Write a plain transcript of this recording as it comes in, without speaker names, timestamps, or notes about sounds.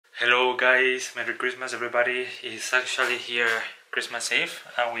Hello guys, Merry Christmas everybody. It's actually here Christmas Eve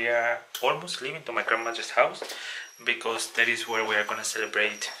and we are almost leaving to my grandmother's house because that is where we are gonna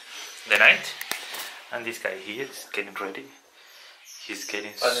celebrate the night. And this guy here is getting ready. He's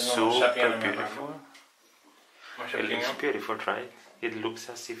getting super beautiful. It looks beautiful, right? It looks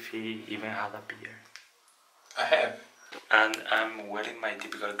as if he even had a beard. I have. And I'm wearing my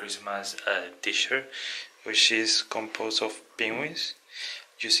typical Christmas t-shirt, which is composed of penguins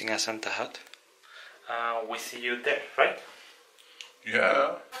using a Santa hat. We see you there, right?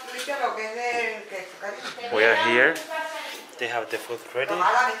 Yeah. We are here. They have the food ready.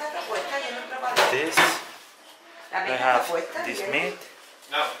 This. They have this meat.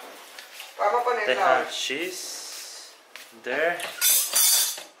 They have cheese. There.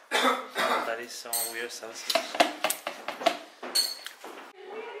 That is some weird sausage.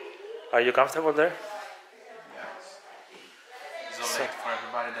 Are you comfortable there? It's late for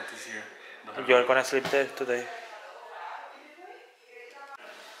everybody that is here. You are gonna sleep there today.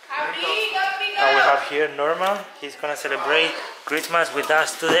 And we have here Norma. He's gonna celebrate Christmas with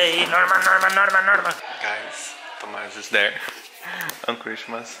us today. Norma. Guys, Tomás is there on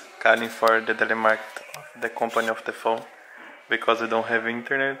Christmas, calling for the telemark of the company of the phone because we don't have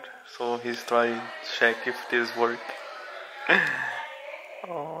internet, so he's trying to check if this works.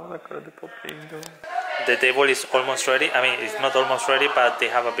 Oh, la cara de Popinho. The table is almost ready. I mean, it's not almost ready, but they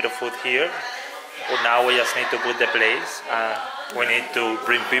have a bit of food here. But now we just need to put the place. We need to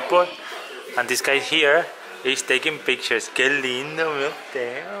bring people. And this guy here is taking pictures. ¡Qué lindo, meu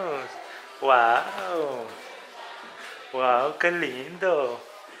Deus! ¡Wow! ¡Wow, qué lindo!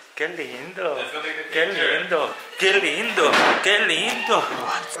 ¡Qué lindo! ¡Qué lindo! ¡Qué lindo! ¡Qué lindo!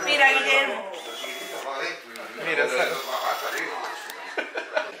 Mira, Guillermo. Mira, sabe?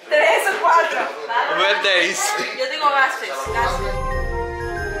 3 o 4. O meu é 10. Yo tengo gases.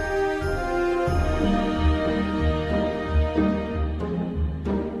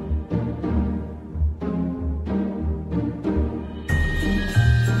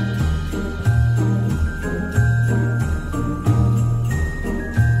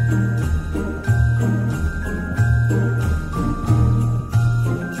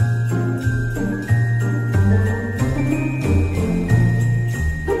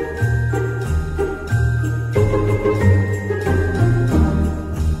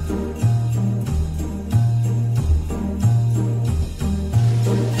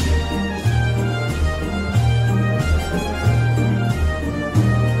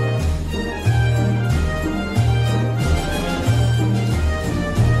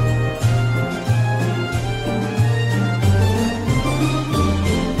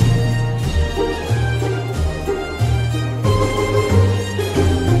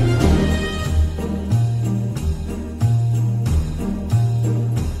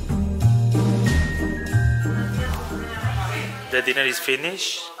 The dinner is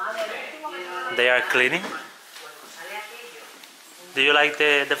finished. They are cleaning. Do you like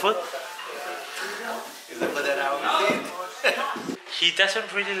the food? Is the food that I would eat? He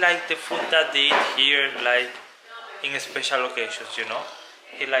doesn't really like the food that they eat here, like in special occasions, you know.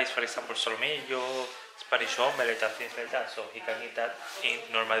 He likes, for example, solomillo, Spanish omelette, and things like that. So he can eat that in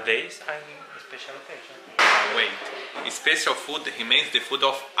normal days and special occasions. Wait, special food, he means the food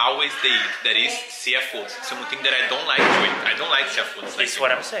of always they eat, that is seafood. Something that I don't like to eat. I don't like seafood. That's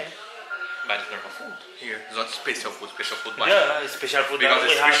what I'm saying. But it's normal food here. It's not special food. Special food. Why? Yeah, special food. Because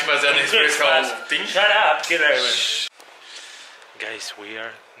it's Christmas and it's special thing. Shut up, killer. Guys, we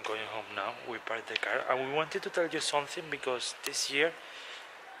are going home now. We parked the car and we wanted to tell you something because this year,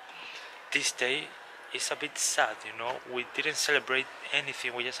 this day is a bit sad, you know. We didn't celebrate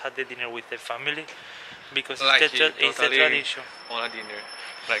anything. We just had the dinner with the family because Like it's the tradition. On a dinner,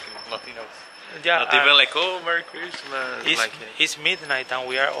 like nothing else. Yeah, Not even like, oh, Merry Christmas. It's midnight and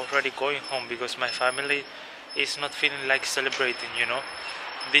we are already going home because my family is not feeling like celebrating, you know.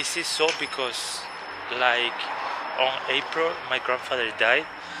 This is so because like on April my grandfather died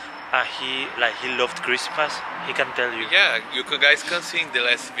and he loved Christmas. He can tell you. Yeah, you guys can see in the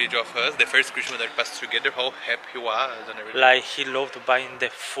last video of us, the first Christmas that passed together, how happy he was and everything. Like he loved buying the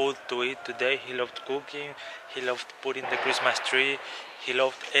food to eat today. He loved cooking. He loved putting the Christmas tree. He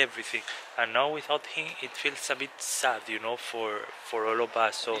loved everything. And now without him, it feels a bit sad, you know, for all of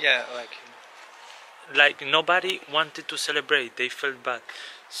us. So Yeah, like nobody wanted to celebrate. They felt bad.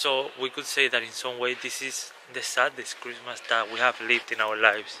 So we could say that in some way this is the saddest Christmas that we have lived in our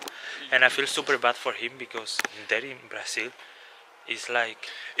lives. And I feel super bad for him because there in Brazil, It's like...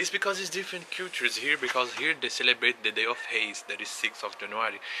 It's because it's different cultures here, because here they celebrate the day of Reis, that is 6th of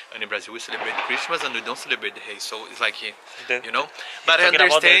January, and in Brazil we celebrate Christmas and we don't celebrate the Reis, so it's like, you know, but I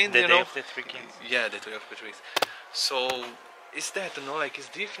understand, the you Day know, of the Three Kings. yeah, the Day of the Three Kings. So it's that, you know, like it's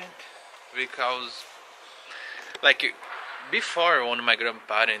different, because like before when my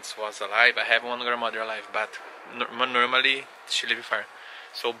grandparents was alive, I have one grandmother alive, but normally she lived far.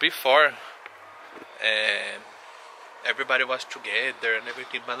 So before, everybody was together and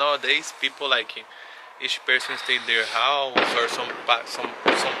everything, but nowadays people like each person stay in their house, or some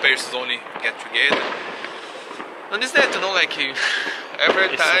persons only get together. And it's that, you know, like every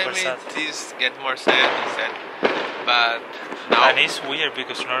It's time super sad. it is get more sad and sad. But now And it's weird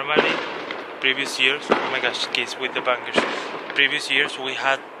because normally previous years, oh my gosh, kids with the bangers. Previous years we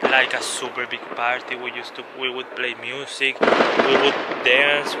had like a super big party. We would play music, we would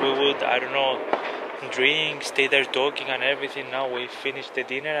dance, we would, I don't know, drink, stay there talking and everything. Now we finished the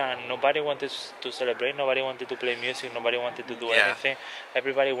dinner and nobody wanted to celebrate, nobody wanted to play music, nobody wanted to do anything.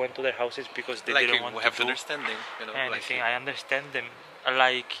 Everybody went to their houses because they like didn't want we have to do understand them, you know, anything. like I understand them.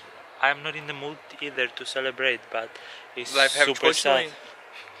 Like, I'm not in the mood either to celebrate, but it's life have super sad.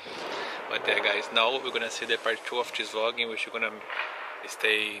 But yeah, guys, now we're gonna see the part 2 of this vlog, in which we're gonna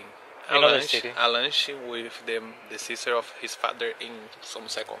stay at Another lunch, city. with the sister of his father in some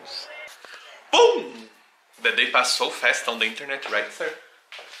seconds. Boom! The day passed so fast on the internet, right, sir?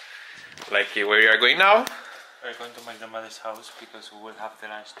 Like where you are going now? We're going to my grandmother's house because we will have the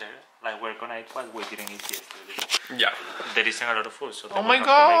lunch there. Like, we're gonna eat what we didn't eat yesterday. Yeah. There isn't a lot of food, so Oh my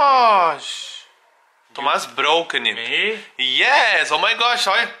gosh! Tomás broken it. Me? Yes! Oh my gosh!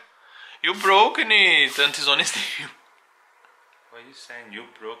 Olha. You broken it. Antes honestly. What are you saying? You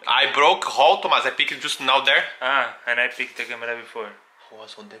broke it? I broke how, Tomás? I picked it just now there. Ah, and I picked the camera before. Who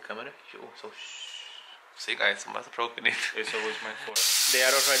was on the camera? You. So see, guys, Tomás broken it. It's always my fault. They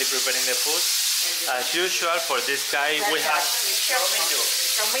are already preparing the food. As usual, for this guy, we have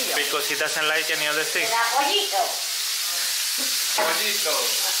because he doesn't like any other thing.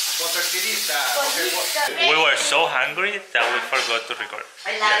 We were so hungry that we forgot to record.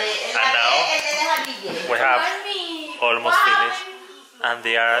 And now we have almost finished, and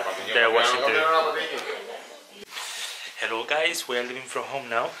they are watching TV. Hello guys, we are leaving from home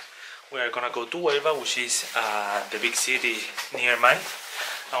now. We are gonna go to Huelva, which is the big city near mine,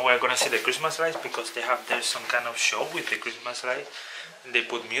 and we are gonna see the Christmas lights because they have there some kind of show with the Christmas light. They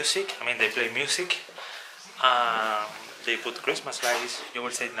put music, I mean they play music. They put Christmas lights, you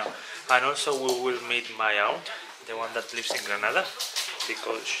will say it now. And also we will meet my aunt, the one that lives in Granada,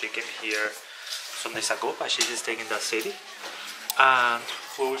 because she came here some days ago, but she's staying in that city. And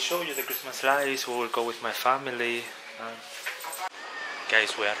we will show you the Christmas lights, we will go with my family.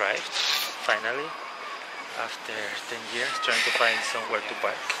 Guys, we arrived, finally, after 10 years, trying to find somewhere to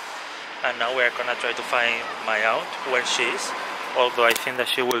park. And now we are gonna try to find my aunt, where she is. Although I think that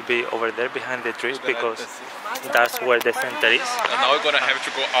she will be over there behind the trees because that's where the center is. And now we're gonna have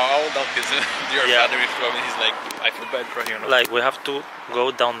to go all down because your father is coming. He's like, I feel bad for him. Like, we have to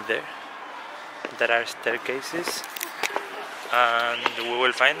go down there. There are staircases, and we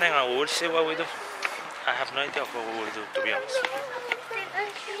will find them and we will see what we do. I have no idea of what we will do, to be honest.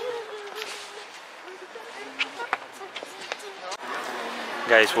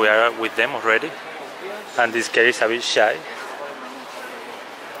 Guys, we are with them already, and this girl is a bit shy.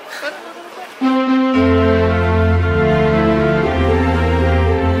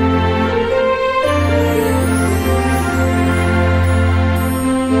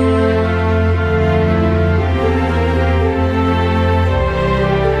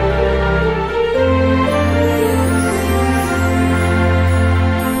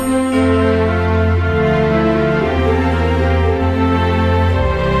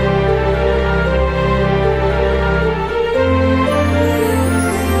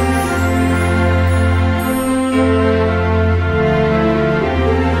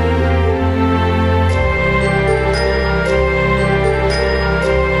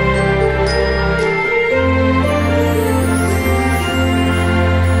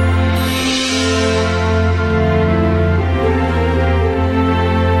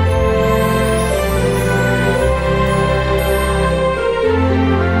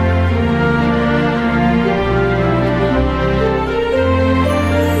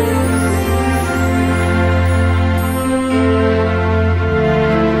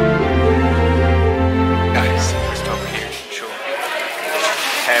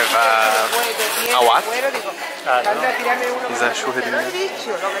 It's a churreria.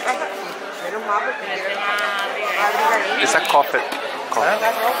 It's a coffee.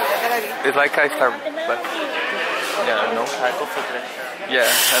 It's like a Starbucks. Yeah, no. Coffee today. Yeah,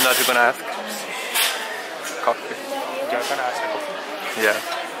 and what you gonna ask? Coffee. You're gonna ask a coffee? Yeah.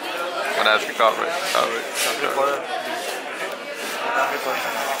 Gonna ask you coffee. Don't record this. Don't record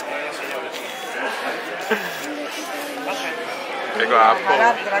Pegou a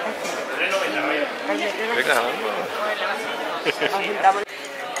Apple. Pegando.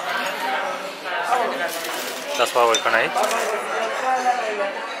 That's what we're gonna eat.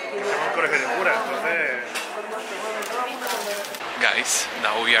 Guys,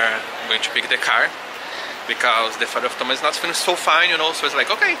 now we are going to pick the car because the father of Thomas is not feeling so fine, you know, so it's like,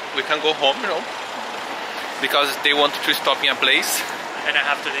 okay, we can go home, you know, because they want to stop in a place And I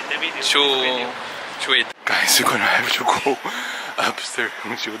have to edit the video. to eat. Guys, we're gonna have to go upstairs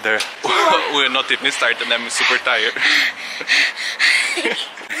until there. We're not even started and I'm super tired.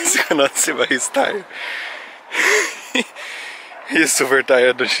 You cannot see why he's tired. He's super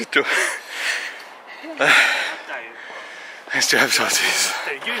tired, don't you too? I still have sausages.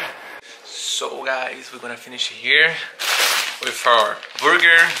 So guys, we're gonna finish here with our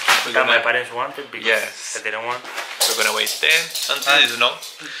burger. That my parents wanted because Yes. they didn't want. We're gonna wait there until you know.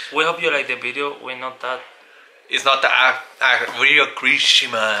 We hope you like the video. We're not that. It's not a real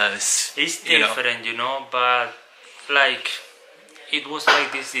Christmas. It's you know. different, you know, but like it was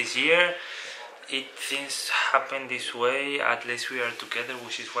like this year. Things happen this way. At least we are together,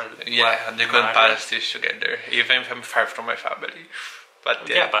 which is what. Yeah, they couldn't pass this together, even if I'm far from my family. But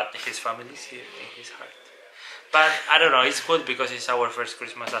Yeah, but his family is here in his heart. But I don't know. It's good because it's our first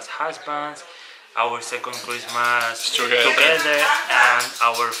Christmas as husbands, our second Christmas together, and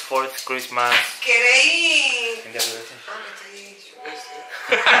our fourth Christmas. ¿Queréis? in the relationship.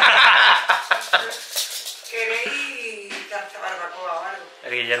 ¿Queréis tarta barbacoa o algo?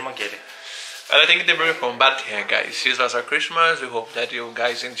 El Guillermo quiere. I think they will come back here, guys. This was our Christmas. We hope that you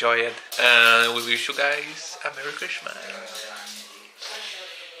guys enjoy it, and we wish you guys a Merry Christmas.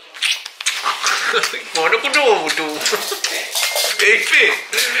 Baby,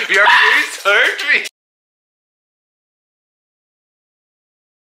 your face hurt me.